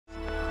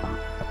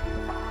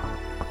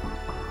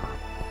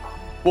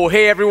Well,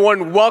 hey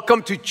everyone,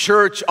 welcome to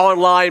Church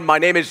Online. My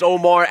name is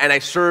Omar and I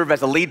serve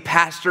as a lead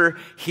pastor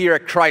here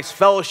at Christ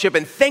Fellowship.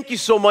 And thank you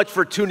so much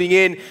for tuning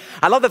in.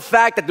 I love the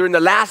fact that during the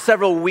last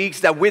several weeks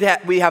that we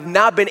have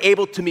not been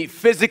able to meet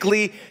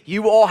physically.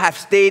 You all have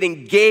stayed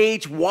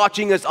engaged,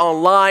 watching us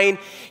online.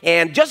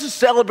 And just to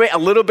celebrate a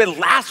little bit,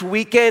 last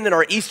weekend and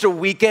our Easter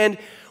weekend,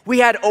 we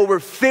had over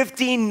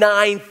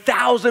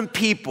 59,000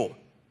 people.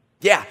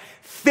 Yeah.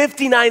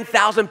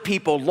 59,000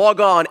 people log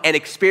on and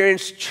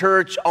experience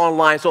church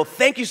online. So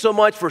thank you so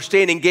much for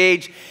staying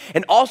engaged.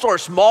 And also our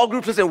small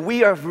groups, listen, we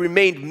have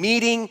remained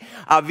meeting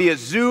via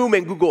Zoom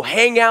and Google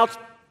Hangouts,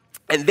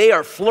 and they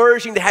are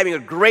flourishing. They're having a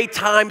great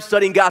time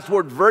studying God's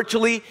Word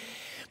virtually.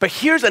 But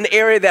here's an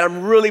area that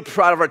I'm really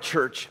proud of our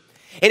church.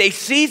 In a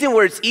season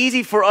where it's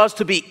easy for us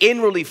to be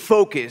inwardly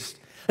focused,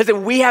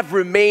 listen, we have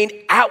remained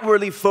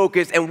outwardly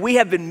focused, and we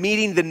have been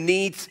meeting the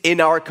needs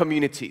in our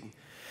community.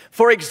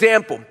 For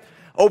example,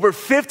 over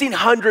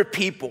 1,500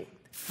 people,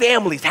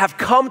 families, have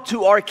come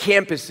to our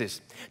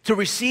campuses to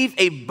receive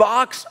a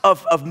box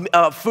of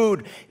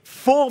food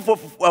full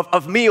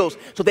of meals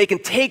so they can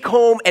take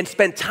home and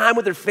spend time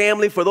with their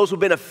family. For those who've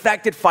been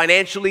affected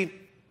financially,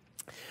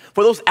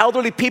 for those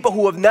elderly people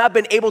who have not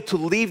been able to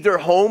leave their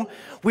home,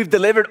 we've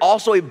delivered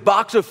also a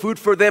box of food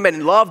for them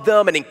and loved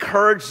them and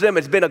encouraged them.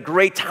 It's been a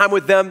great time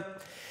with them.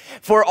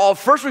 For all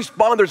first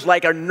responders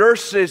like our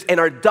nurses and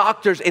our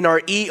doctors in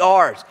our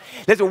ERs.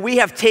 Listen, we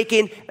have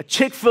taken a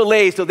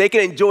Chick-fil-A so they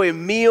can enjoy a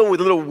meal with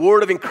a little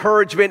word of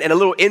encouragement and a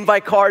little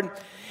invite card.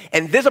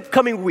 And this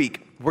upcoming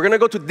week, we're gonna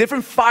go to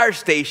different fire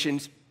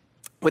stations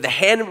with a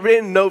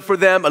handwritten note for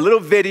them, a little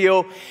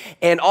video,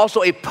 and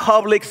also a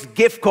Publix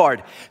gift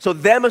card. So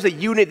them as a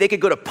unit, they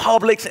could go to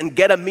Publix and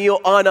get a meal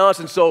on us.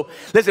 And so,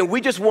 listen,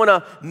 we just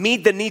wanna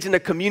meet the needs in the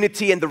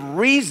community, and the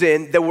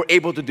reason that we're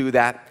able to do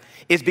that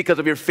is because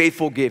of your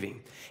faithful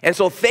giving. And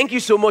so thank you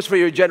so much for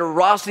your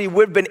generosity.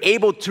 We've been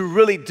able to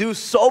really do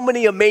so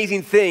many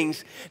amazing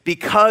things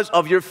because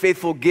of your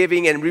faithful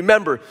giving. And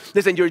remember,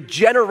 listen, your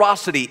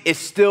generosity is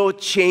still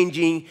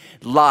changing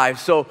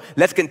lives. So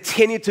let's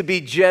continue to be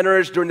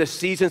generous during the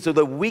season so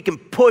that we can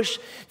push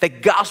the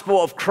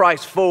gospel of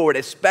Christ forward,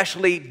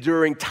 especially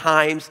during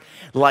times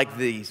like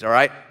these, all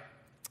right?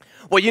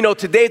 Well, you know,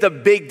 today's a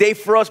big day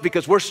for us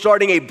because we're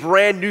starting a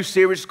brand new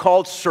series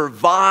called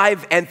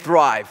Survive and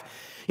Thrive.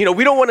 You know,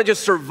 we don't want to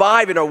just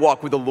survive in our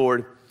walk with the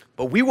Lord,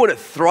 but we want to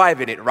thrive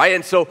in it, right?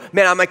 And so,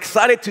 man, I'm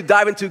excited to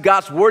dive into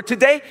God's Word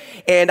today.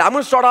 And I'm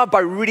going to start off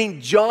by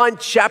reading John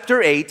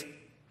chapter 8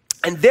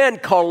 and then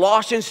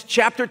Colossians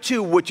chapter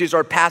 2, which is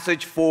our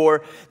passage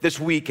for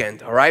this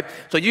weekend, all right?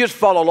 So you just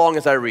follow along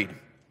as I read.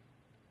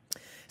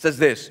 It says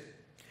this: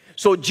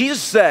 So Jesus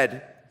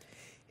said,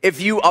 "If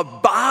you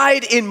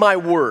abide in my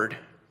word,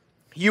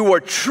 you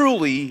are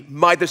truly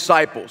my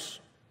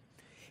disciples,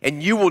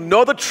 and you will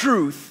know the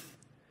truth,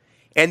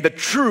 and the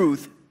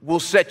truth will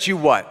set you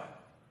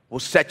what? Will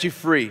set you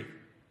free."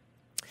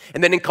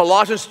 And then in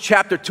Colossians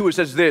chapter 2, it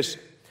says this: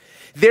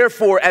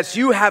 "Therefore, as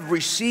you have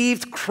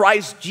received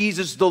Christ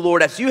Jesus the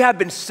Lord, as you have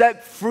been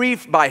set free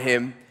by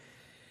him,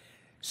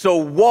 so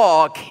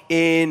walk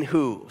in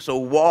who? So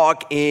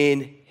walk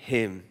in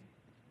him."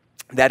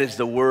 That is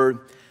the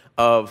word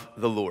of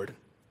the Lord.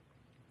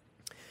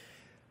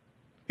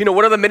 You know,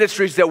 one of the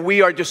ministries that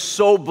we are just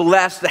so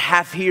blessed to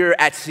have here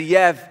at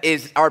CF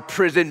is our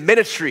prison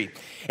ministry.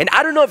 And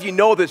I don't know if you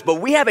know this, but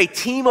we have a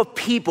team of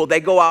people that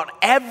go out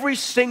every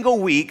single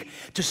week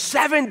to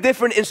 7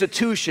 different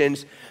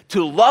institutions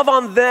to love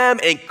on them,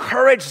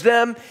 encourage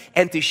them,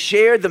 and to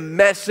share the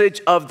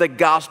message of the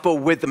gospel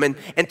with them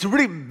and to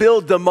really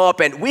build them up.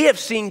 And we have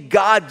seen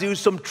God do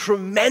some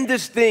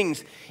tremendous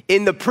things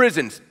in the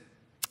prisons.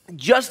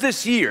 Just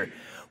this year,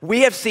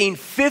 we have seen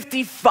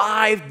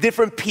 55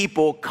 different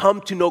people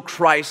come to know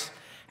Christ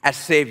as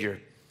Savior.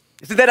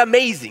 Isn't that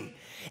amazing?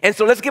 And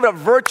so let's give a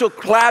virtual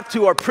clap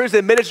to our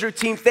prison ministry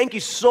team. Thank you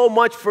so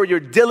much for your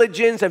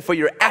diligence and for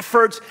your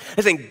efforts.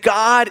 Listen,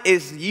 God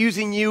is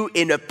using you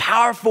in a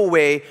powerful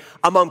way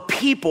among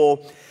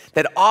people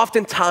that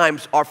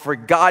oftentimes are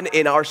forgotten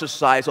in our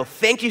society. So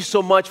thank you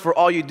so much for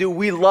all you do.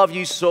 We love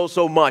you so,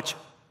 so much.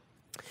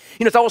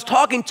 You know, so I was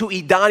talking to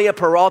Idania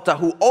Peralta,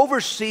 who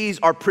oversees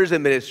our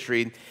prison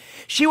ministry.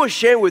 She was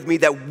sharing with me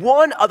that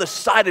one of the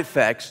side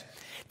effects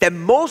that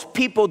most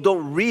people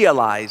don't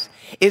realize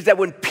is that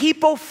when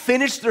people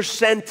finish their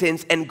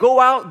sentence and go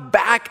out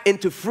back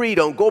into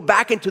freedom, go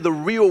back into the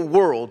real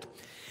world,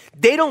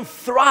 they don't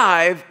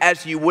thrive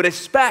as you would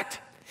expect.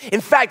 In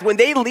fact, when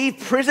they leave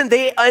prison,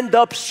 they end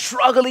up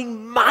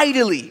struggling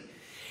mightily.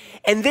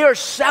 And there are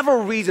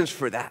several reasons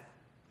for that.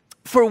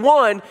 For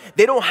one,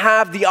 they don't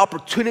have the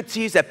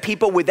opportunities that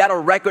people without a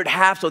record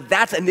have, so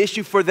that's an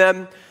issue for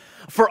them.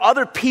 For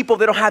other people,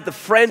 they don't have the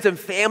friends and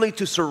family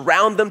to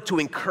surround them, to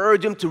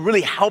encourage them, to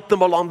really help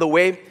them along the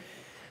way.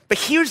 But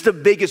here's the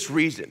biggest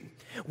reason.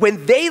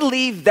 When they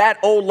leave that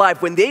old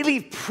life, when they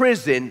leave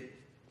prison,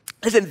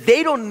 listen,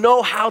 they don't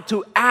know how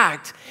to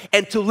act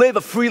and to live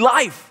a free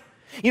life.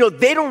 You know,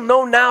 they don't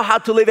know now how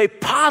to live a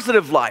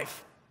positive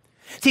life.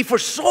 See, for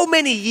so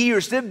many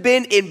years, they've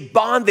been in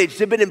bondage,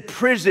 they've been in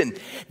prison,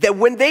 that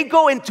when they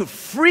go into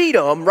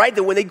freedom, right,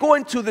 that when they go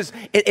into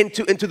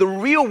the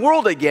real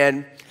world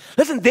again,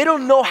 listen, they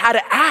don't know how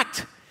to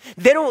act.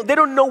 They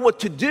don't know what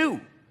to do.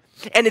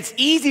 And it's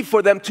easy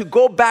for them to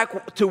go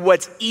back to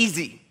what's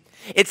easy.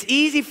 It's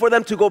easy for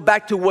them to go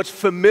back to what's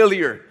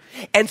familiar.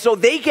 And so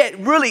they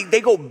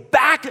go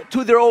back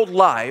to their old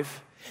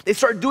life. They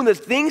start doing the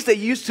things they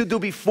used to do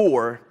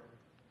before.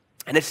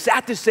 And it's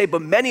sad to say,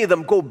 but many of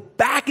them go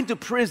back into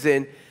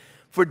prison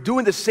for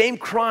doing the same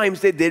crimes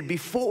they did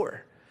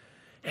before.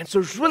 And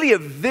so it's really a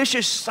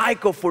vicious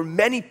cycle for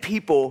many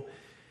people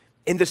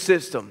in the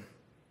system.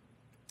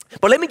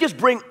 But let me just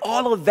bring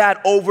all of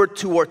that over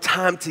to our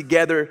time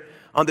together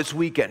on this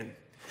weekend.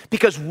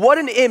 Because what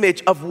an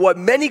image of what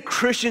many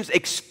Christians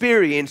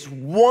experience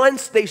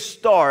once they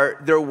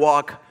start their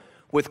walk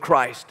with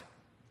Christ.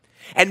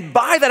 And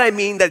by that I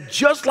mean that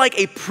just like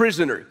a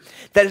prisoner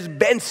that has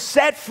been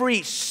set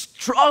free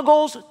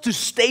struggles to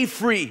stay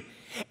free,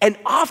 and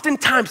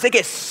oftentimes they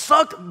get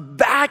sucked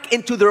back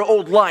into their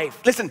old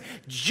life. Listen,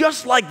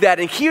 just like that.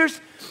 And here's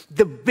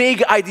the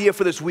big idea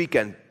for this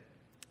weekend.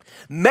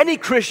 Many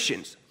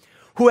Christians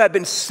who have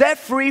been set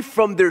free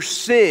from their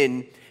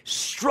sin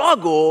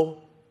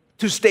struggle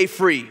to stay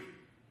free.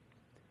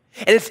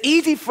 And it's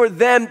easy for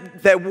them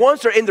that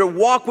once they're in their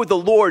walk with the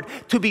Lord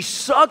to be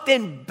sucked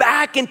in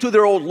back into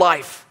their old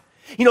life.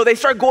 You know, they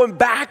start going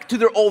back to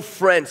their old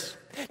friends.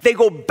 They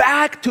go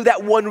back to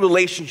that one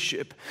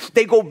relationship.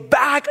 They go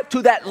back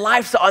to that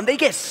lifestyle, and they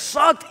get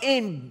sucked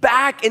in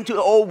back into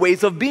the old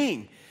ways of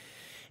being.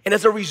 And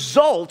as a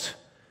result,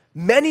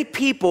 many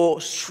people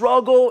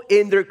struggle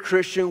in their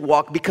Christian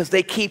walk because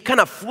they keep kind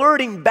of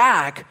flirting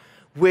back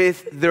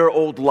with their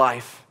old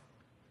life.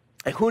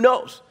 And who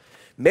knows?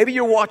 Maybe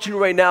you're watching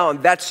right now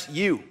and that's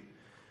you.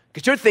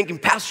 Because you're thinking,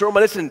 Pastor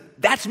Omar, listen,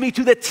 that's me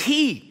to the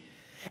T.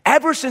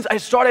 Ever since I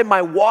started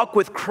my walk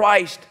with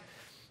Christ,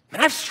 man,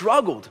 I've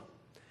struggled.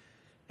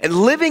 And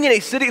living in a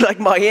city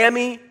like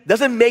Miami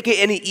doesn't make it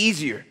any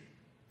easier.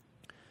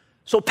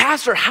 So,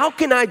 Pastor, how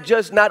can I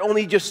not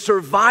only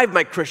survive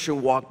my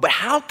Christian walk, but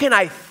how can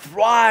I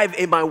thrive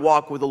in my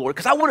walk with the Lord?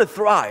 Because I want to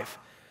thrive.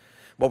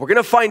 Well, we're going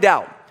to find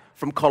out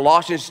from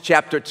Colossians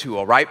chapter 2,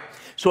 all right?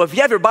 So if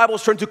you have your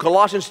Bibles, turn to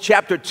Colossians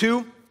chapter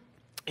 2.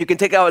 You can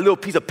take out a little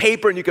piece of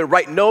paper and you can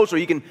write notes, or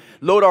you can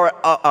load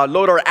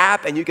our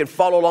app and you can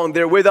follow along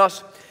there with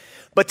us.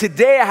 But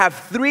today I have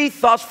 3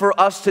 thoughts for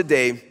us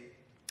today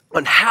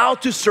on how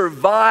to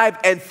survive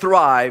and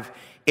thrive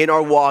in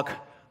our walk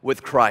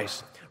with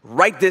Christ.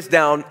 Write this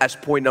down as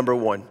point number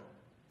 1.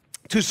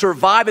 To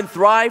survive and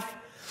thrive,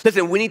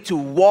 listen, we need to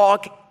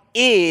walk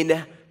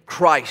in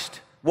Christ.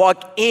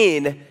 Walk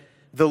in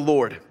the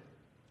Lord.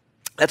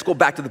 Let's go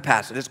back to the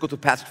passage. Let's go to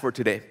the passage for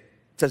today.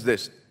 It says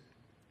this.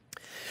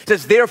 It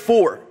says,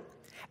 therefore,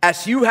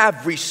 as you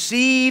have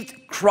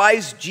received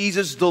Christ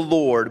Jesus the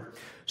Lord,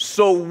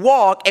 so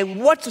walk,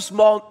 and what's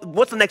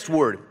the next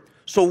word?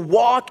 So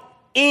walk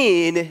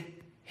in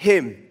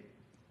Him.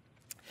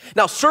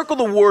 Now circle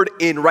the word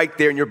in right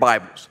there in your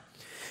Bibles,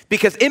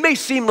 because it may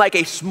seem like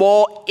a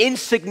small,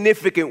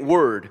 insignificant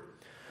word,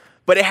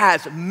 but it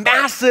has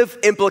massive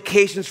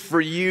implications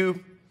for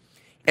you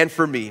and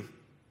for me.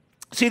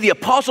 See, the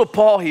Apostle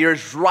Paul here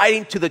is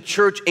writing to the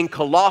church in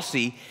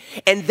Colossae,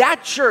 and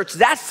that church,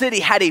 that city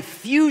had a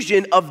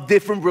fusion of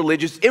different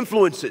religious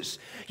influences.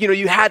 You know,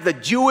 you had the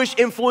Jewish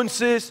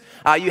influences,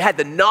 you had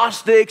the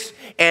Gnostics,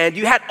 and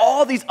you had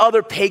all these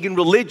other pagan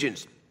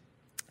religions.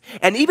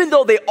 And even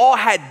though they all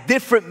had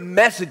different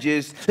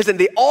messages, listen,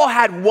 they all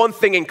had one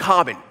thing in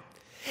common.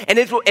 And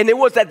it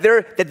was that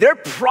their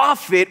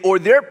prophet or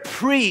their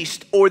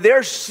priest or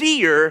their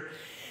seer,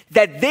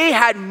 that they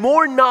had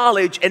more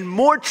knowledge and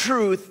more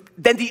truth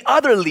than the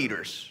other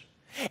leaders.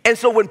 And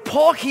so when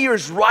Paul here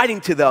is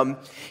writing to them,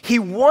 he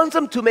wants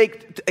them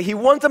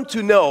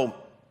to know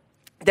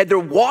that their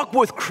walk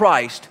with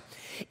Christ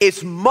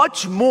is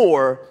much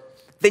more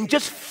than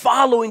just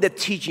following the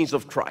teachings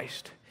of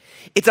Christ.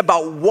 It's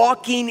about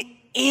walking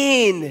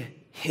in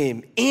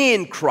Him,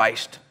 in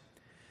Christ.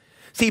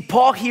 See,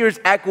 Paul here is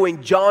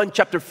echoing John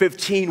chapter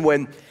 15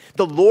 when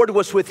the Lord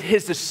was with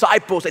His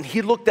disciples and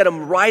He looked at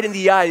them right in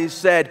the eye and He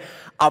said,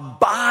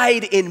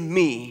 abide in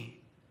me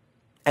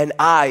and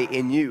I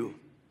in you.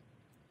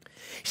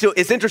 So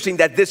it's interesting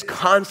that this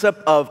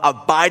concept of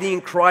abiding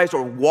in Christ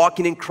or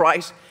walking in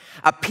Christ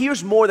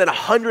appears more than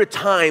 100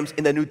 times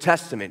in the New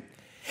Testament.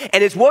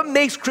 And it's what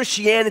makes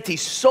Christianity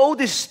so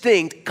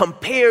distinct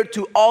compared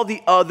to all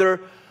the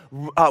other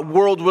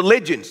world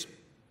religions.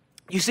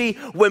 You see,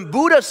 when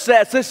Buddha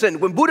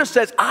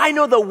says, I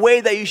know the way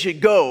that you should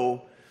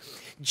go,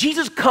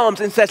 Jesus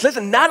comes and says,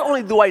 listen, not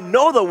only do I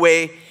know the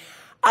way,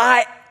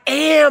 I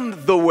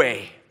am the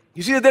way.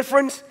 You see the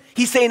difference?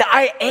 He's saying,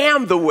 I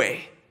am the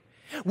way.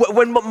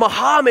 When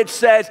Muhammad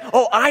says,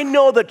 oh, I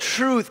know the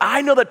truth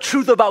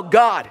about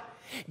God,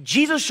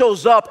 Jesus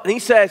shows up and He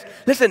says,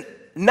 listen,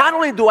 not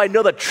only do I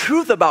know the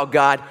truth about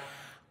God,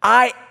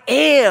 I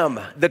am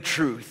the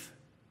truth.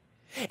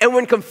 And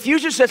when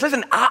Confucius says,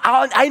 listen,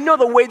 I know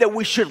the way that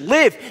we should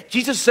live,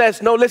 Jesus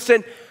says, no,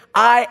 listen,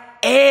 I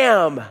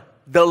am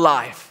the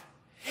life.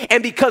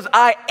 And because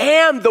I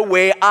am the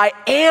way, I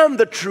am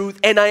the truth,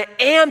 and I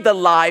am the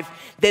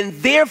life, then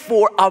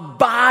therefore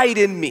abide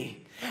in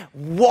me.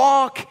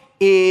 Walk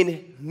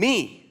in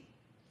me.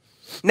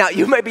 Now,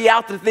 you might be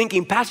out there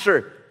thinking,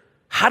 Pastor,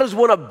 how does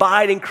one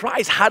abide in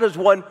Christ? How does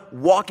one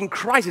walk in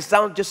Christ? It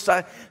sounds just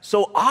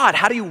so odd.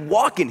 How do you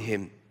walk in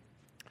him?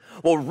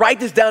 Well, write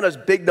this down as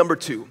big number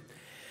 2.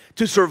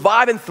 To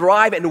survive and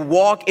thrive and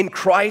walk in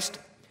Christ,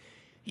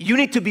 you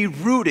need to be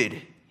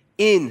rooted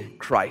in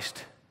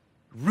Christ.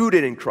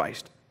 Rooted in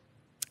Christ.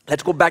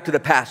 Let's go back to the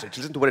passage.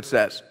 Listen to what it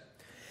says.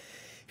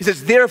 He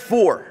says,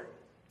 therefore,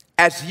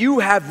 as you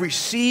have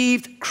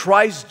received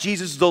Christ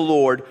Jesus the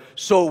Lord,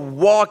 so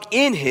walk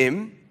in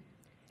him.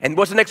 And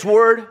what's the next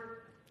word?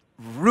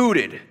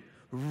 Rooted.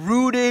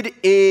 Rooted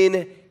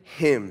in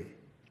him.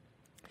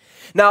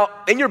 Now,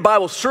 in your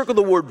Bible, circle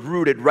the word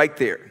rooted right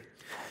there.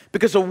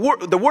 Because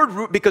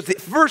because the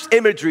first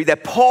imagery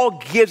that Paul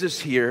gives us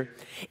here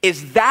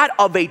is that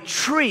of a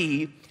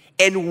tree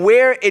and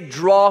where it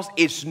draws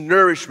its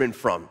nourishment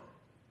from.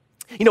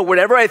 You know,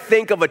 whenever I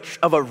think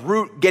of a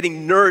root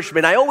getting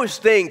nourishment, I always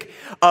think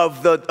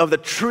of the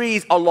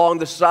trees along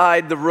the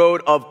side, the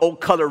road of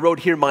Oak Color Road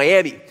here in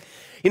Miami.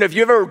 You know, if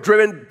you've ever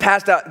driven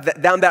past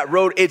down that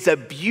road, it's a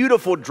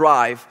beautiful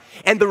drive.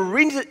 And the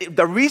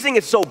reason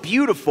it's so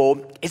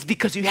beautiful is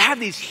because you have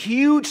these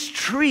huge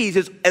trees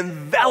that's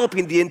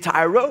enveloping the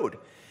entire road.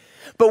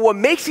 But what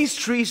makes these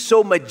trees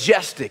so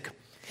majestic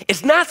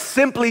is not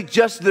simply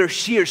just their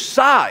sheer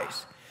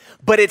size,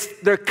 but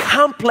it's their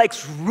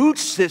complex root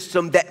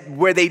system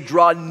where they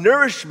draw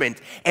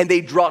nourishment and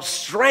they draw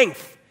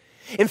strength.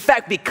 In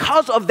fact,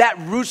 because of that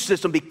root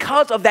system,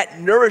 because of that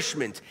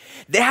nourishment,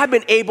 they have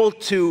been able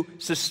to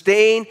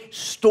sustain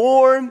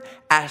storm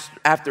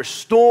after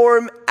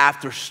storm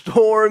after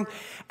storm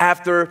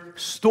after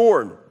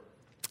storm.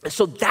 And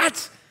so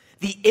that's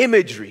the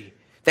imagery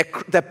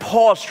that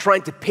Paul's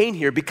trying to paint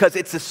here, because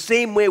it's the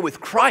same way with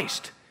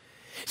Christ.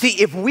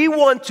 See, if we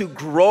want to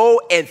grow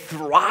and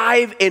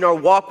thrive in our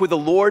walk with the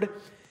Lord,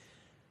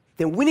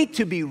 then we need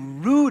to be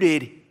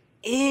rooted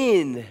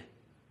in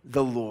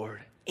the Lord,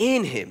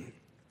 in him.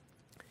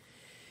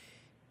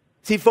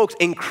 See, folks,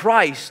 in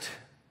Christ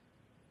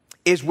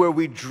is where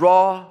we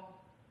draw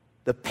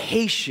the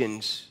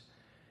patience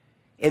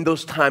in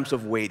those times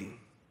of waiting.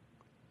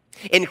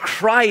 In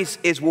Christ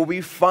is where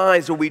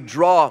we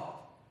draw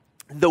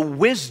the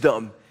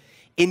wisdom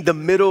in the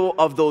middle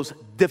of those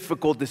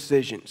difficult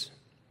decisions.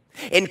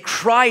 In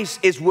Christ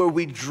is where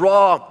we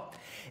draw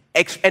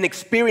and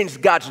experience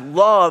God's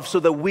love so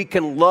that we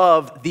can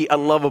love the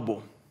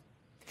unlovable.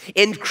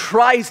 In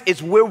Christ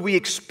is where we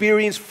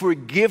experience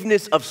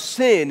forgiveness of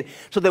sin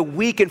so that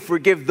we can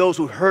forgive those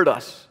who hurt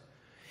us.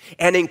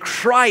 And in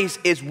Christ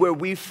is where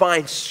we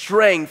find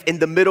strength in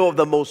the middle of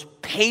the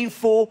most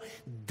painful,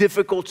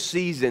 difficult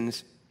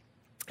seasons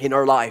in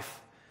our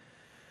life.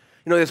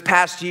 You know, this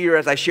past year,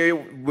 as I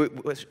shared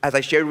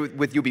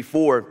with you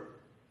before,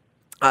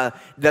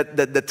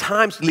 the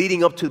times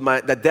leading up to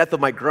the death of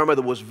my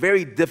grandmother was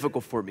very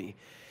difficult for me.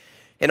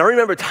 And I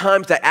remember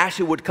times that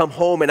Ashley would come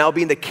home and I'll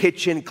be in the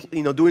kitchen,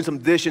 you know, doing some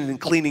dishes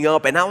and cleaning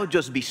up, and I would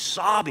just be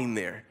sobbing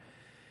there.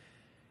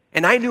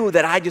 And I knew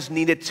that I just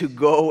needed to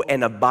go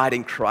and abide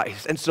in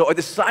Christ. And so I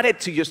decided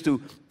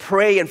to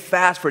pray and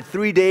fast for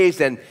 3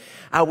 days, and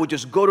I would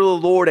just go to the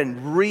Lord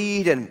and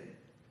read and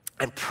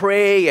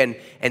pray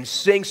and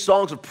sing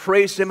songs of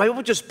praise to him. I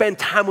would just spend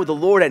time with the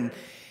Lord. And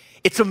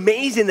it's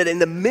amazing that in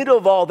the middle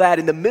of all that,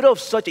 in the middle of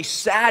such a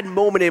sad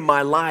moment in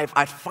my life,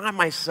 I find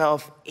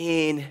myself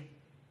in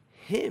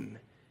him,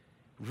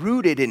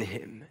 rooted in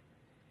him.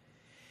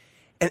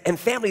 And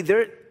family,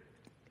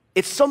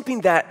 it's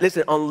something that,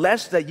 listen,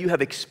 unless that you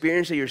have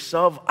experienced it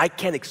yourself, I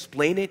can't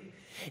explain it.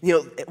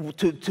 You know,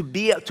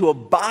 to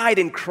abide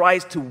in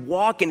Christ, to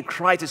walk in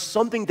Christ is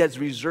something that's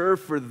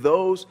reserved for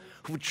those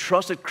who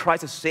trusted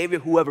Christ as Savior,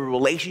 who have a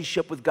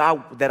relationship with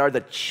God, that are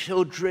the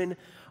children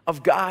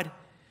of God.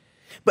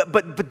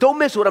 But don't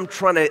miss what I'm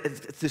trying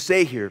to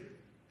say here,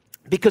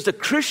 because the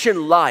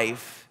Christian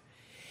life,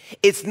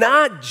 it's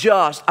not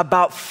just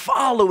about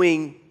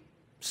following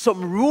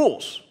some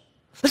rules.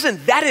 Listen,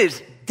 that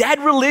is dead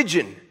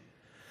religion.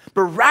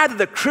 But rather,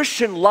 the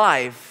Christian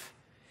life,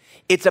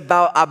 it's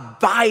about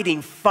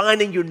abiding,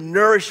 finding your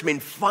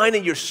nourishment,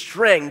 finding your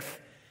strength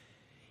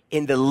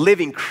in the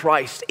living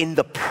Christ, in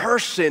the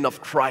person of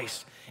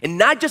Christ. And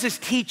not just his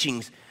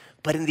teachings,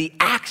 but in the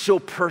actual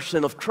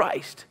person of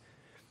Christ.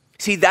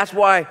 See, that's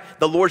why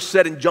the Lord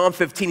said in John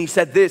 15, he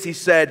said this, he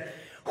said,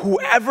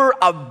 whoever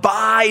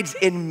abides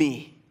in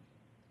me,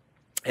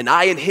 and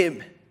I in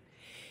him,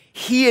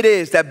 he it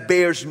is that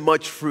bears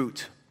much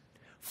fruit.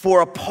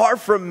 For apart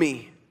from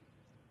me,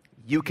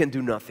 you can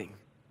do nothing.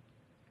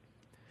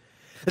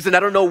 Listen, I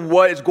don't know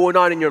what is going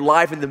on in your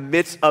life in the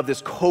midst of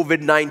this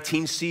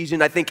COVID-19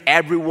 season. I think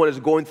everyone is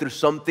going through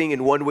something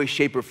in one way,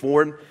 shape, or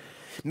form.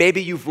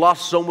 Maybe you've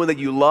lost someone that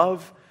you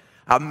love.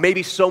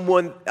 Maybe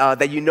someone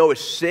that you know is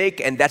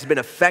sick and that's been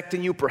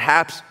affecting you.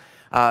 Perhaps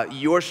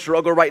your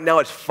struggle right now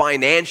is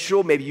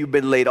financial. Maybe you've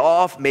been laid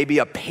off. Maybe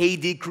a pay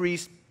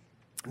decrease.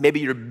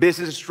 Maybe your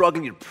business is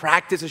struggling, your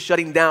practice is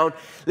shutting down.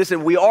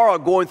 Listen, we are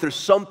going through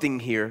something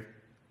here,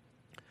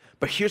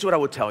 but here's what I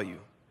would tell you.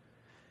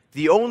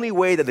 The only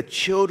way that the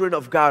children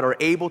of God are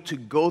able to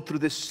go through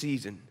this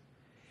season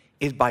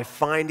is by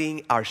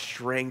finding our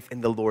strength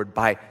in the Lord,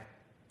 by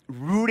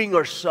rooting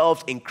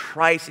ourselves in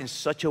Christ in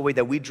such a way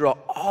that we draw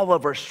all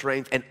of our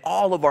strength and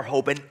all of our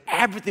hope and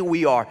everything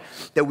we are,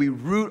 that we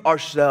root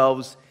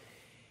ourselves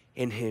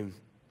in Him.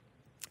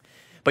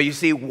 But you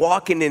see,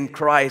 walking in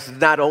Christ is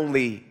not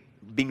only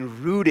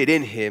being rooted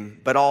in Him,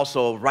 but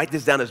also, write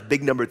this down as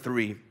big number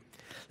 3.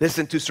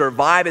 Listen, to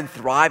survive and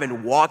thrive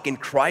and walk in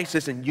Christ,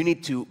 listen, you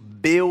need to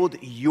build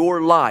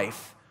your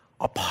life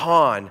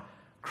upon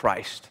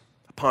Christ.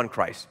 Upon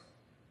Christ.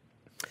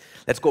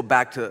 Let's go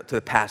back to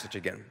the passage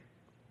again.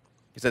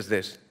 It says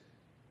this.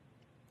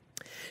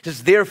 It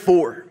says,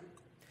 therefore,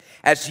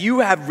 as you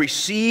have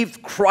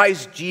received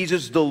Christ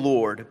Jesus the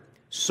Lord,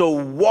 so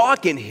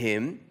walk in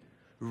Him,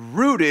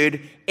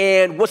 rooted,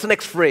 and what's the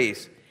next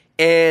phrase?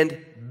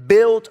 And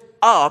built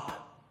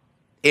up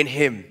in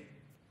Him.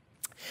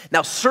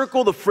 Now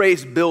circle the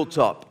phrase built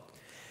up,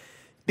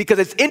 because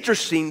it's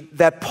interesting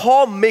that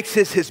Paul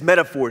mixes his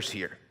metaphors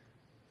here.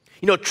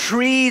 You know,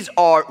 trees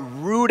are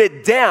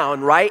rooted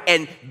down, right?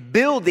 And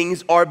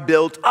buildings are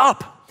built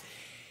up.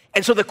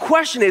 And so the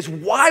question is,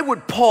 why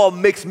would Paul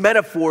mix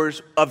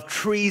metaphors of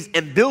trees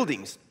and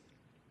buildings?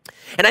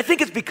 And I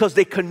think it's because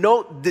they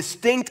connote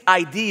distinct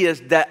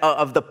ideas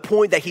of the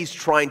point that he's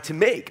trying to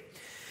make.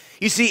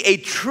 You see, a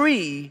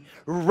tree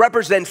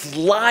represents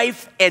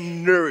life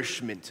and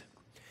nourishment,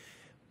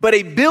 but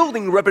a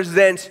building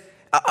represents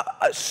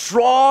a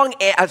strong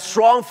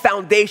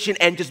foundation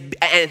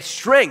and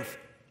strength.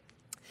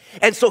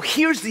 And so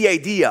here's the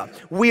idea.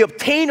 We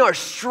obtain our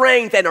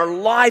strength and our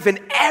life and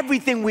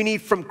everything we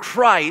need from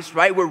Christ,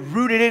 right? We're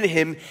rooted in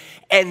Him.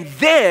 And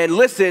then,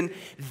 listen,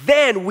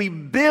 then we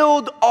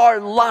build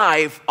our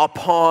life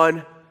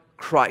upon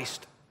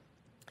Christ.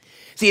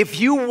 See, if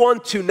you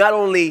want to not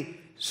only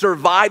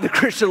survive the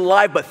Christian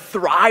life, but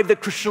thrive the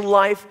Christian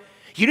life,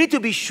 you need to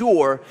be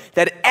sure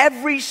that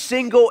every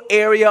single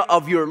area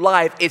of your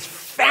life is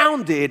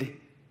founded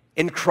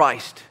in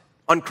Christ,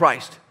 on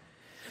Christ.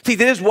 See,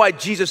 this is why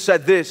Jesus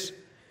said this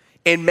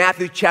in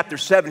Matthew chapter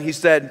 7. He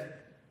said,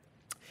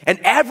 and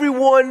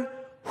everyone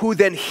who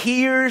then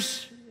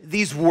hears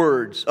these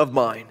words of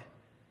mine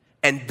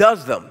and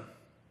does them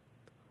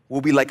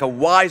will be like a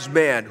wise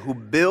man who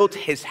built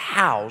his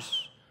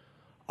house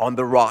on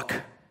the rock.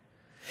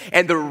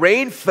 And the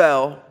rain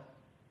fell,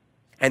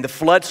 and the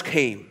floods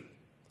came,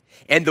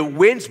 and the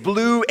winds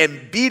blew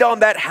and beat on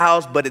that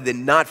house, but it did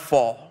not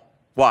fall.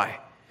 Why?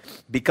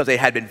 Because it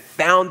had been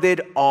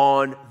founded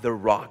on the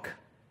rock.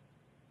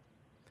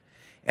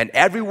 And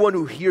everyone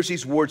who hears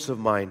these words of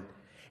mine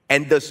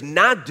and does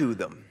not do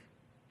them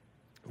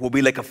will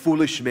be like a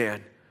foolish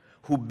man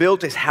who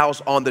built his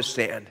house on the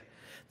sand.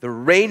 The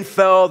rain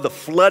fell, the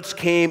floods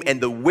came, and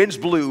the winds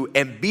blew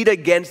and beat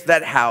against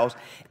that house,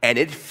 and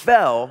it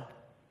fell,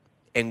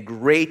 and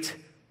great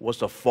was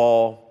the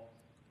fall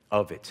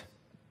of it.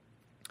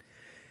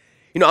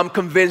 You know, I'm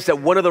convinced that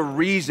one of the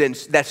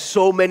reasons that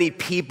so many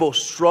people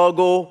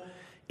struggle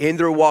in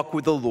their walk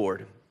with the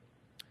Lord,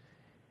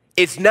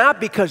 it's not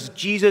because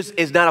Jesus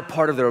is not a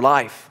part of their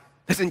life.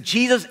 Listen,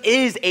 Jesus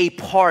is a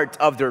part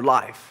of their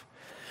life.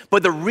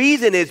 But the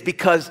reason is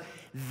because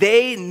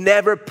they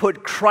never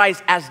put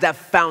Christ as the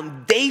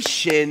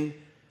foundation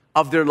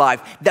of their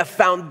life, the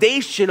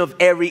foundation of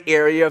every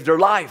area of their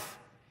life.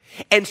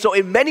 And so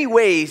in many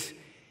ways,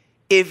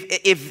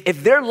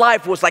 if their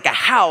life was like a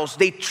house,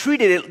 they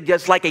treated it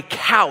just like a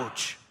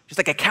couch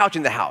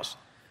in the house.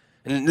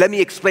 And let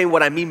me explain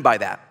what I mean by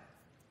that.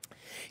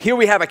 Here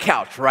we have a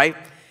couch, right?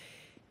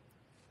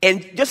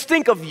 And just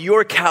think of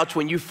your couch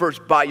when you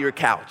first bought your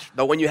couch,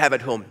 the one you have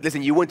at home.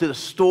 Listen, you went to the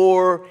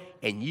store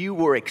and you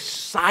were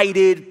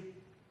excited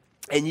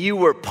and you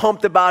were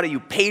pumped about it. You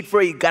paid for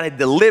it, you got it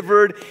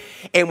delivered.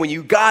 And when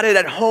you got it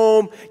at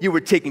home, you were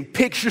taking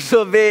pictures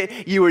of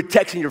it. You were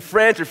texting your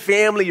friends, your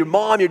family, your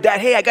mom, your dad.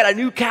 Hey, I got a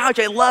new couch.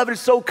 I love it.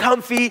 It's so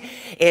comfy.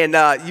 And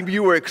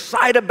you were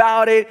excited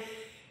about it.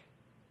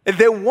 And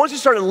then once you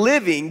started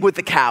living with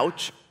the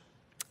couch,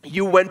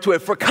 you went to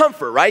it for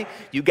comfort, right?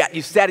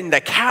 You sat in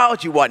the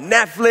couch, you watched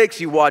Netflix,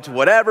 you watched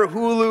whatever,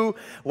 Hulu,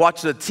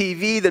 watched the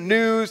TV, the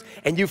news,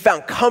 and you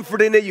found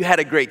comfort in it. You had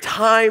a great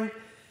time.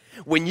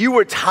 When you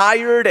were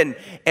tired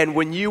and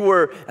when you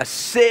were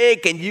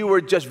sick and you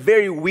were just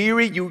very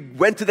weary, you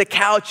went to the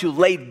couch, you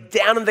laid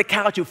down on the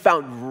couch, you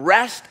found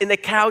rest in the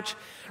couch,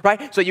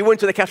 right? So you went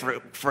to the couch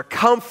for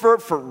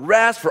comfort, for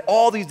rest, for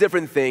all these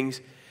different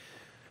things.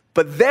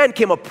 But then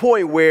came a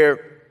point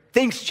where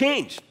things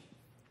changed.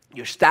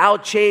 Your style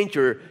changed,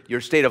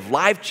 your state of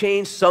life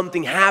changed,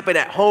 something happened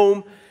at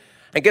home.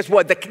 And guess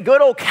what? The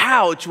good old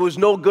couch was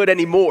no good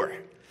anymore.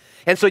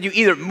 And so you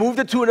either moved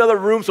it to another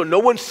room so no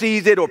one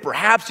sees it, or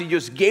perhaps you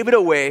just gave it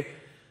away,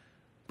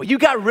 but you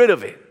got rid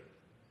of it.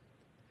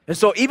 And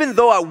so even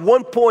though at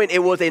one point it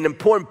was an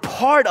important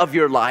part of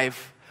your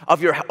life,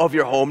 of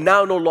your home,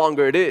 now no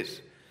longer it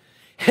is.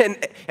 And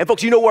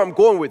folks, you know where I'm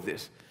going with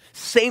this.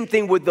 Same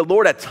thing with the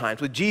Lord at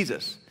times, with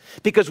Jesus.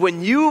 Because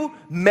when you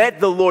met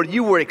the Lord,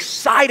 you were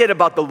excited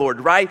about the Lord,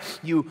 right?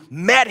 You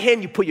met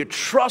him, you put your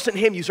trust in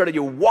him, you started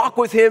your walk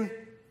with him.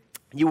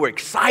 You were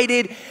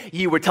excited,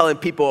 you were telling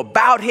people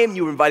about him,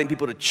 you were inviting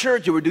people to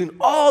church, you were doing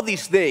all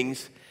these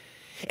things.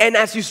 And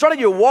as you started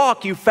your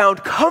walk, you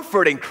found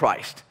comfort in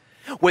Christ.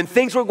 When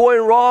things were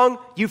going wrong,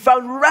 you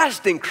found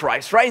rest in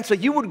Christ, right? And so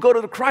you would go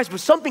to Christ,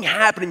 but something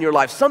happened in your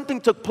life, something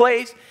took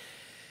place.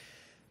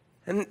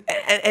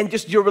 And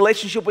just your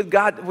relationship with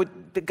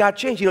God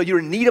changed. You know, you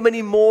didn't need him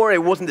anymore.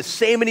 It wasn't the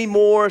same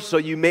anymore. So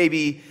you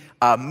maybe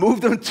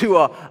moved him to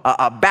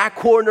a back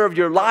corner of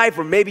your life,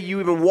 or maybe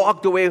you even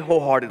walked away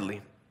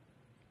wholeheartedly.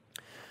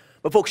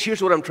 But folks,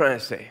 here's what I'm trying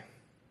to say.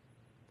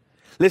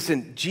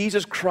 Listen,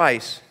 Jesus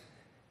Christ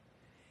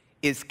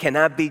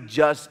cannot be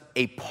just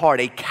a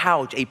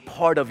couch, a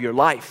part of your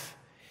life.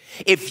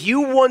 If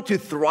you want to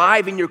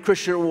thrive in your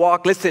Christian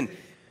walk, listen,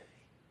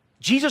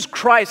 Jesus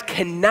Christ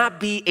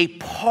cannot be a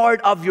part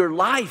of your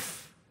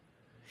life.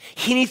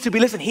 He needs to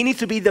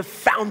be the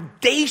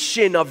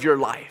foundation of your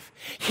life.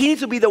 He needs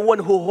to be the one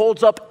who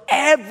holds up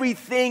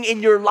everything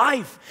in your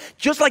life.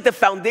 Just like the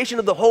foundation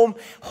of the home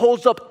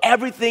holds up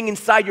everything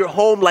inside your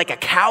home, like a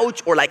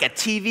couch or like a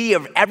TV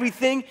or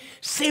everything.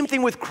 Same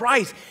thing with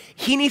Christ.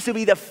 He needs to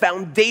be the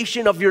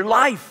foundation of your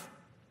life.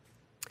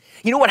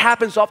 You know what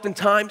happens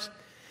oftentimes?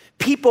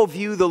 People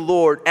view the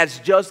Lord as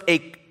just a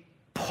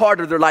part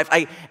of their life.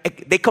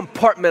 They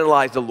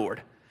compartmentalize the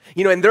Lord.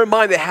 You know, in their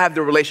mind, they have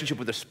their relationship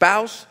with their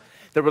spouse,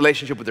 their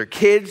relationship with their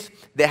kids,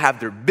 they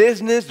have their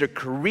business, their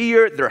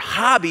career, their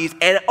hobbies,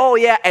 and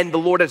and the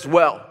Lord as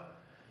well.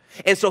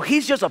 And so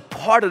he's just a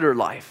part of their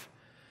life,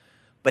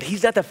 but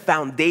he's not the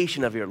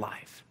foundation of your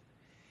life.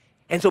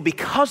 And so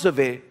because of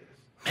it,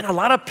 man, a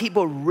lot of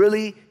people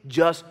really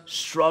just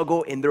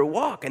struggle in their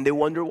walk, and they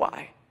wonder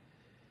why.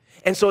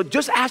 And so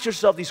just ask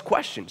yourself these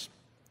questions.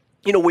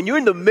 You know, when you're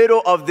in the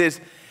middle of this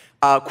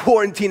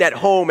quarantine at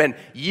home and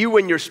you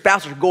and your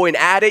spouse are going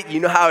at it,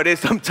 you know how it is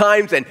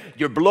sometimes, and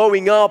you're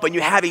blowing up and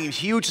you're having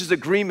huge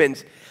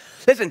disagreements.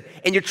 Listen,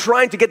 and you're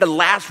trying to get the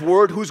last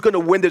word, who's going to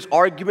win this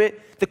argument?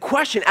 The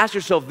question, ask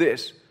yourself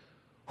this: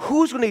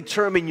 who's going to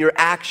determine your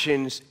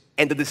actions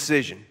and the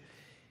decision?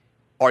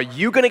 Are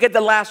you going to get the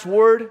last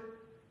word?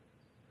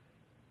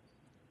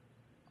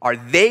 Are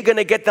they going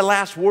to get the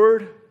last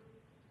word?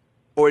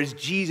 Or is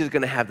Jesus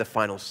going to have the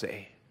final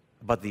say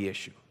about the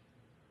issue?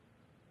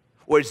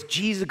 Or is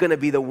Jesus going to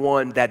be the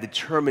one that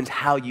determines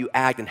how you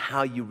act and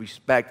how you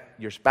respect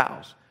your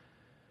spouse?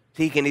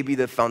 See, can he be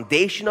the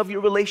foundation of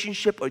your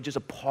relationship or just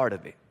a part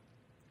of it?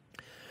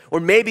 Or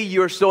maybe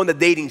you're still in the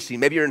dating scene.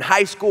 Maybe you're in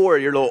high school or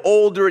you're a little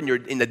older and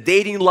you're in the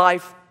dating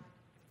life.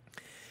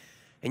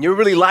 And you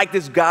really like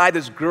this guy,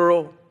 this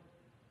girl.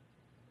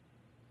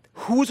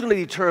 Who's going to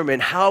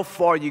determine how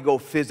far you go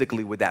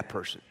physically with that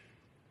person?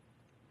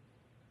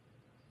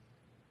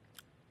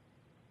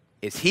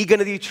 Is he going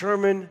to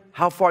determine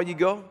how far you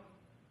go?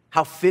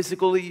 How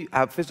physical you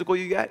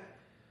get?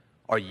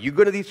 Are you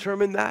going to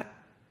determine that?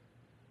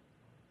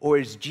 Or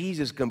is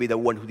Jesus going to be the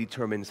one who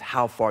determines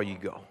how far you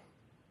go?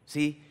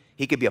 See,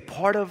 he can be a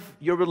part of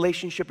your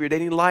relationship, your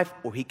dating life,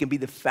 or he can be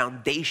the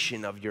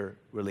foundation of your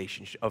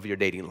relationship, of your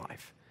dating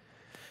life.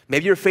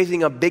 Maybe you're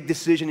facing a big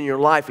decision in your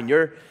life and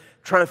you're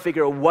trying to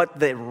figure out what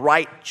the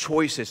right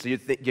choice is. So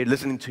you're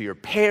listening to your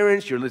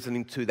parents, you're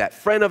listening to that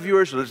friend of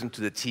yours, you're listening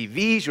to the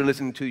TVs, you're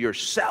listening to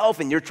yourself,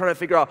 and you're trying to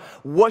figure out,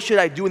 what should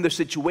I do in this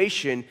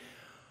situation?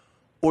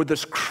 Or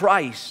does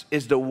Christ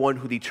is the one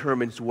who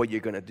determines what you're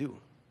going to do?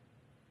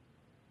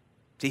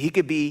 See, he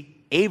could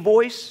be a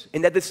voice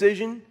in that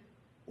decision,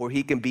 or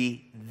he can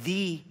be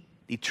the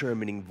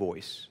determining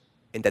voice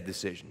in that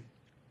decision.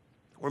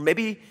 Or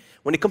maybe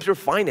when it comes to your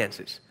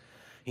finances,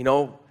 you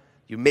know,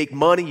 you make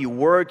money, you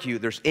work,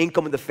 there's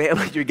income in the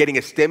family, you're getting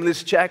a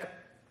stimulus check.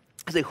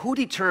 I say, who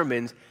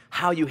determines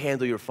how you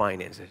handle your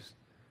finances?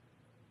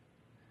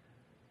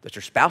 Does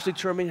your spouse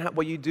determine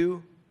what you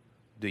do?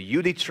 Do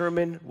you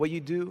determine what you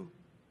do?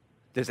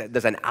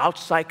 Does an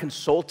outside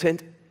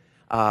consultant,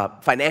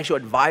 financial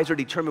advisor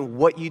determine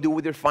what you do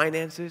with your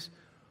finances?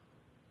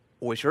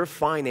 Or is your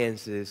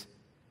finances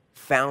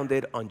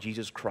founded on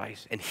Jesus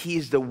Christ, and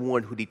he's the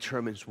one who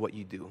determines what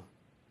you do?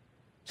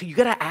 So you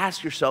got to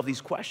ask yourself these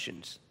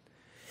questions.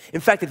 In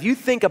fact, if you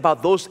think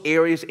about those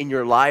areas in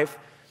your life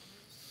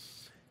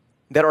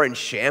that are in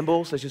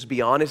shambles, let's just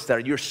be honest,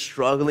 that you're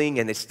struggling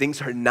and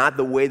things are not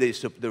the way they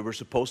were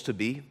supposed to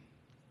be,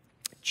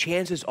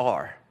 chances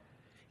are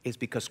it's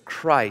because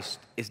Christ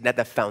is not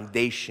the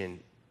foundation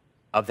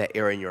of that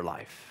area in your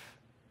life.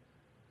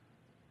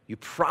 You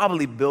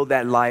probably build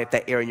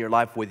that area in your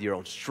life with your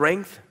own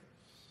strength,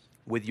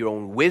 with your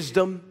own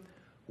wisdom,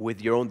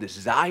 with your own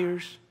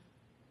desires.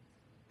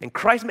 And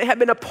Christ may have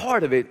been a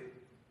part of it,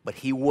 but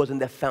he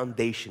wasn't the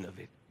foundation of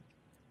it.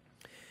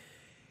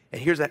 And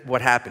here's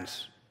what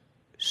happens.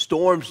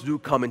 Storms do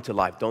come into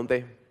life, don't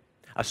they?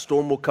 A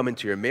storm will come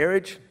into your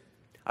marriage.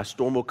 A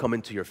storm will come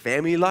into your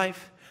family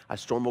life. A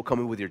storm will come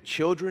in with your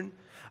children.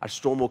 A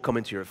storm will come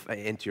into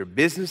your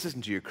businesses,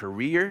 into your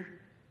career.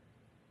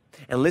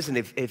 And listen,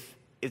 if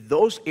if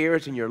those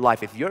areas in your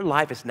life, if your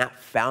life is not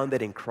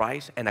founded in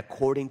Christ and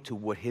according to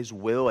what His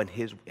will and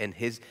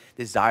His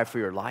desire for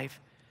your life,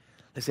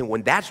 listen,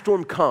 when that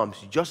storm comes,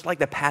 just like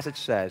the passage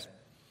says,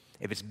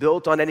 if it's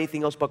built on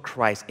anything else but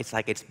Christ, it's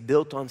like it's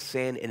built on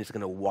sand and it's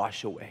going to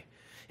wash away.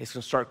 It's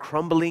going to start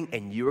crumbling,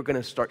 and you're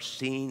going to start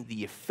seeing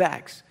the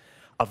effects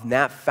of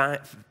not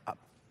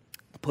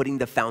putting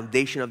the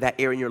foundation of that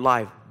area in your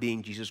life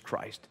being Jesus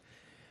Christ.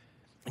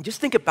 And just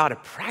think about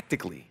it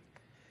practically.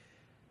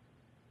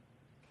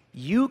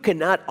 You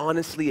cannot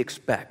honestly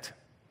expect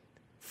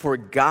for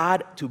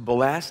God to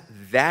bless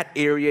that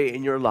area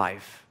in your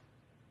life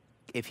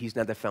if He's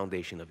not the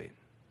foundation of it.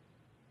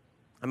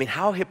 I mean,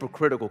 how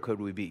hypocritical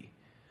could we be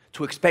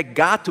to expect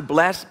God to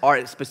bless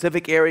our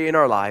specific area in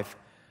our life,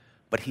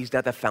 but He's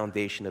not the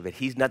foundation of it?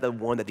 He's not the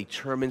one that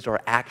determines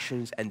our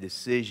actions and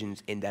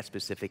decisions in that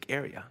specific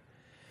area.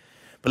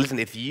 But listen,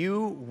 if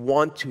you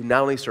want to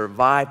not only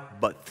survive,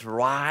 but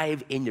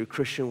thrive in your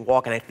Christian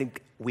walk, and I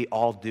think we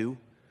all do,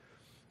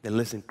 then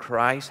listen,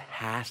 Christ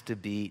has to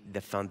be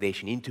the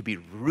foundation. You need to be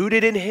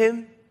rooted in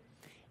Him,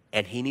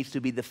 and He needs to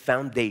be the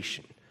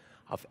foundation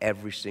of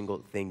every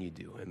single thing you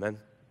do. Amen?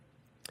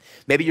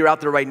 Maybe you're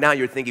out there right now,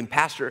 you're thinking,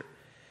 Pastor,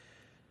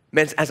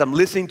 man, as I'm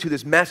listening to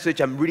this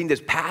message, I'm reading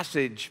this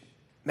passage,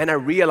 man, I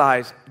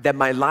realize that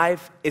my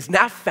life is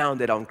not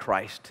founded on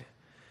Christ.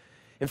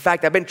 In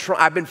fact, I've been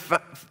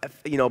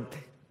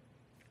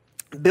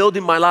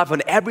building my life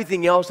on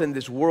everything else in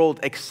this world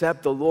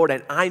except the Lord,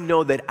 and I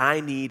know that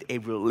I need a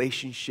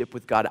relationship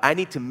with God. I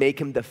need to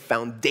make Him the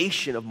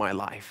foundation of my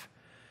life.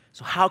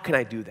 So how can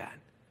I do that?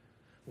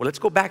 Well, let's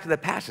go back to the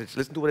passage.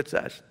 Listen to what it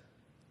says.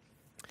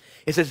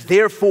 It says,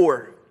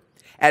 therefore,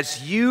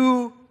 as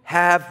you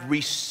have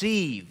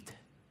received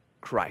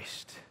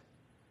Christ.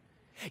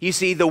 You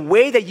see, the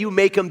way that you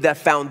make Him the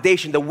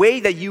foundation, the way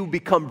that you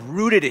become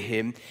rooted in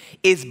Him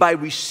is by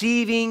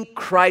receiving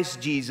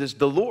Christ Jesus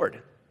the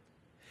Lord.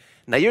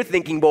 Now you're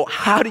thinking, well,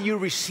 how do you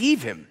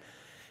receive Him?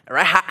 All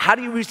right? How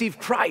do you receive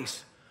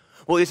Christ?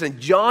 Well, listen,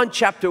 John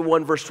chapter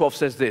 1, verse 12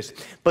 says this,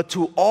 but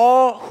to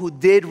all who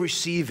did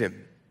receive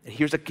Him, and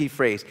here's a key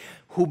phrase,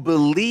 who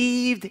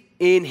believed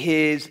in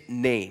His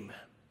name,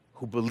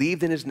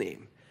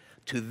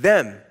 to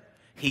them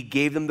He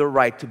gave them the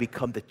right to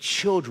become the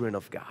children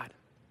of God.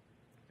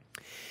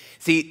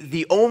 See,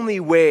 the only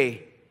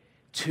way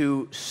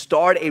to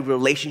start a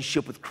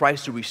relationship with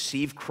Christ, to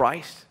receive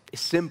Christ, is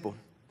simple.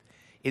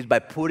 Is by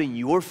putting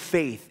your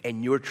faith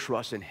and your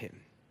trust in Him.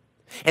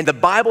 And the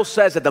Bible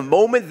says that the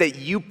moment that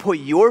you put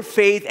your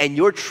faith and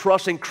your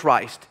trust in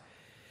Christ,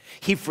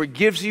 He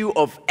forgives you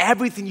of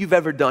everything you've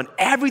ever done.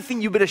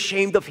 Everything you've been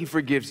ashamed of, He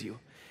forgives you.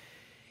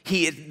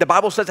 The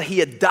Bible says that He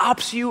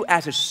adopts you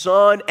as a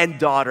son and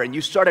daughter, and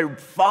you start a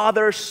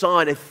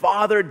father-son, a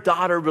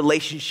father-daughter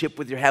relationship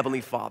with your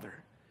Heavenly Father.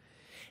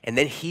 And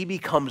then He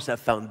becomes the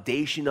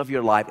foundation of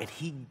your life, and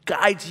He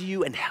guides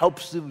you and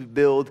helps you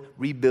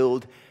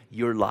rebuild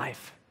your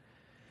life.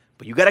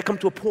 But you got to come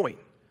to a point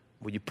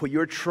where you put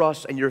your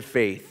trust and your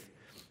faith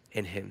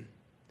in Him.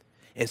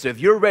 And so if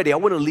you're ready, I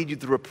want to lead you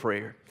through a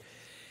prayer.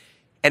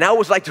 And I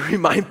always like to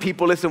remind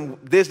people, listen,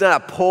 this is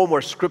not a poem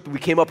or script we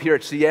came up here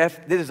at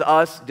CF. This is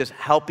us just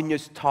helping you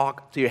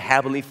talk to your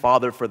Heavenly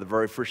Father for the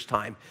very first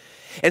time.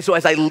 And so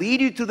as I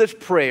lead you through this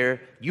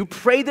prayer, you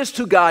pray this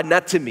to God,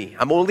 not to me.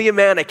 I'm only a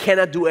man. I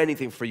cannot do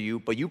anything for you.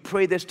 But you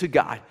pray this to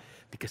God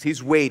because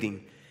He's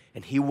waiting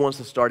and He wants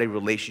to start a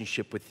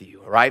relationship with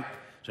you, all right?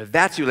 So if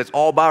that's you, let's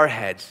all bow our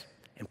heads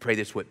and pray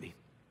this with me.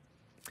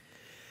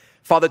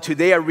 Father,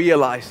 today I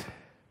realize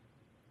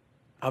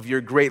of your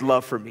great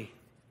love for me.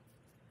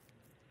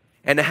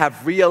 And I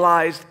have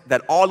realized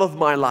that all of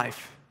my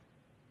life,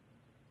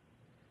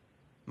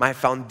 my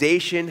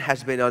foundation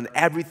has been on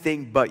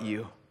everything but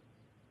you.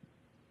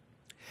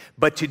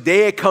 But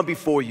today I come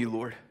before you,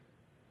 Lord,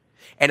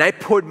 and I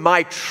put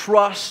my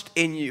trust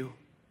in you.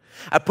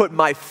 I put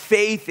my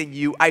faith in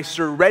you. I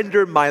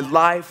surrender my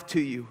life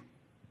to you.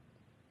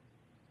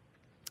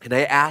 And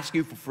I ask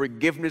you for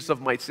forgiveness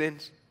of my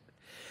sins.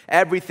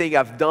 Everything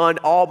I've done,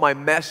 all my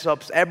mess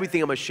ups,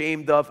 everything I'm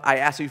ashamed of, I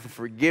ask you for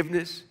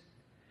forgiveness.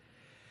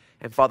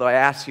 And Father, I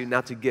ask you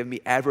now to give me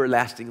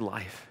everlasting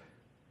life.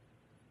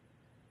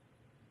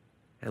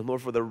 And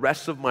Lord, for the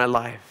rest of my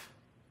life,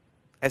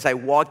 as I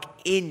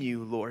walk in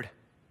you, Lord,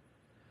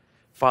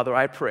 Father,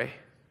 I pray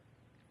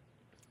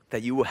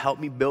that you will help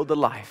me build a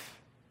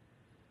life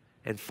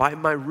and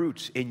find my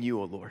roots in you,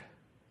 O Lord,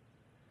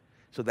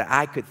 so that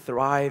I could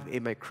thrive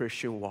in my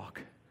Christian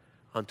walk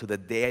until the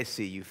day I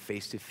see you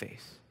face to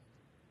face.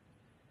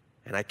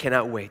 And I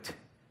cannot wait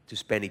to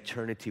spend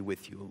eternity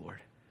with you, O Lord.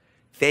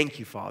 Thank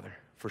you, Father,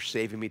 for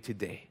saving me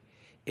today.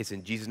 It's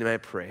in Jesus' name I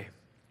pray.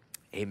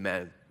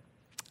 Amen.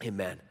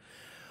 Amen.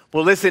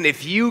 Well, listen,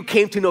 if you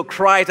came to know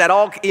Christ at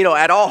all,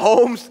 at all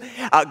homes,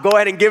 go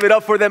ahead and give it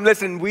up for them.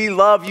 Listen, we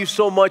love you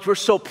so much. We're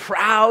so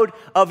proud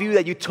of you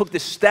that you took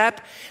this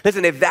step.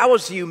 Listen, if that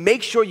was you,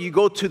 make sure you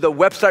go to the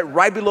website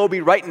right below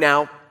me right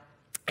now.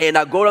 And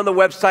go on the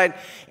website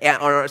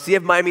or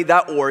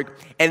cfmiami.org,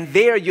 and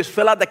there just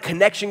fill out the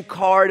connection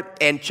card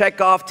and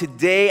check off,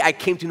 today I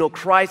came to know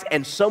Christ,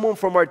 and someone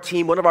from our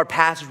team, one of our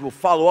pastors, will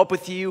follow up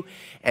with you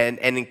and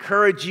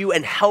encourage you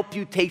and help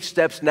you take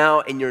steps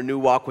now in your new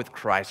walk with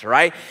Christ, all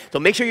right? So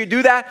make sure you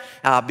do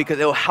that because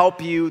it will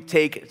help you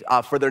take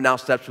further now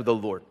steps with the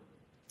Lord.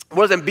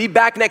 Well, be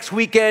back next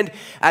weekend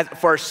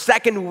for our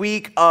second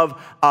week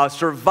of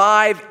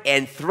Survive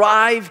and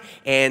Thrive,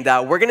 and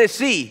we're going to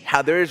see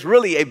how there is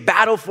really a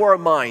battle for our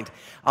mind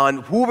on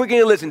who we're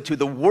going to listen to,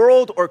 the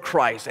world or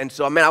Christ. And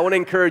so, man, I want to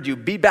encourage you,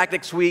 be back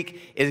next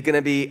week. It's going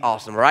to be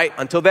awesome, all right?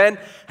 Until then,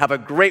 have a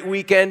great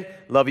weekend.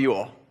 Love you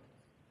all.